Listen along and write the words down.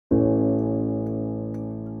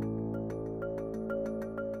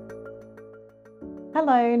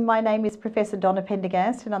Hello, my name is Professor Donna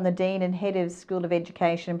Pendergast and I'm the Dean and Head of School of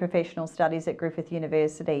Education and Professional Studies at Griffith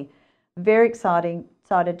University. Very excited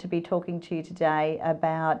to be talking to you today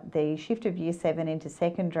about the shift of Year 7 into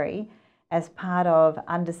secondary as part of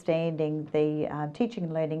understanding the teaching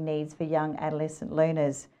and learning needs for young adolescent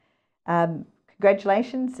learners.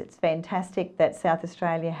 Congratulations, it's fantastic that South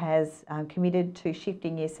Australia has committed to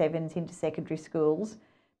shifting Year 7s into secondary schools,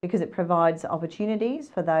 because it provides opportunities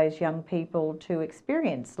for those young people to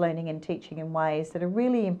experience learning and teaching in ways that are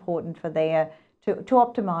really important for to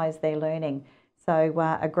optimise their learning. So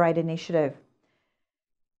a great initiative.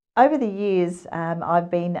 Over the years, I've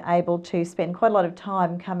been able to spend quite a lot of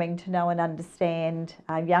time coming to know and understand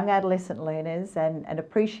young adolescent learners and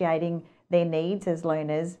appreciating their needs as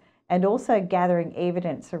learners, and also gathering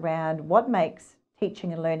evidence around what makes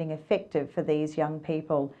teaching and learning effective for these young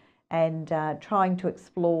people, and trying to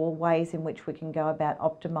explore ways in which we can go about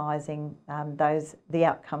optimising the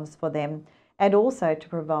outcomes for them, and also to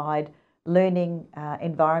provide learning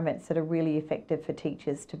environments that are really effective for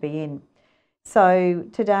teachers to be in. So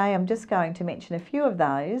today I'm just going to mention a few of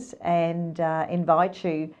those and invite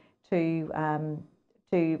you to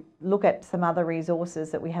look at some other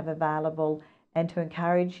resources that we have available, and to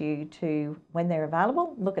encourage you to, when they're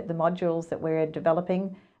available, look at the modules that we're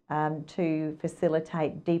developing to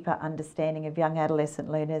facilitate deeper understanding of young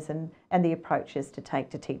adolescent learners and the approaches to take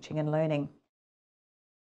to teaching and learning.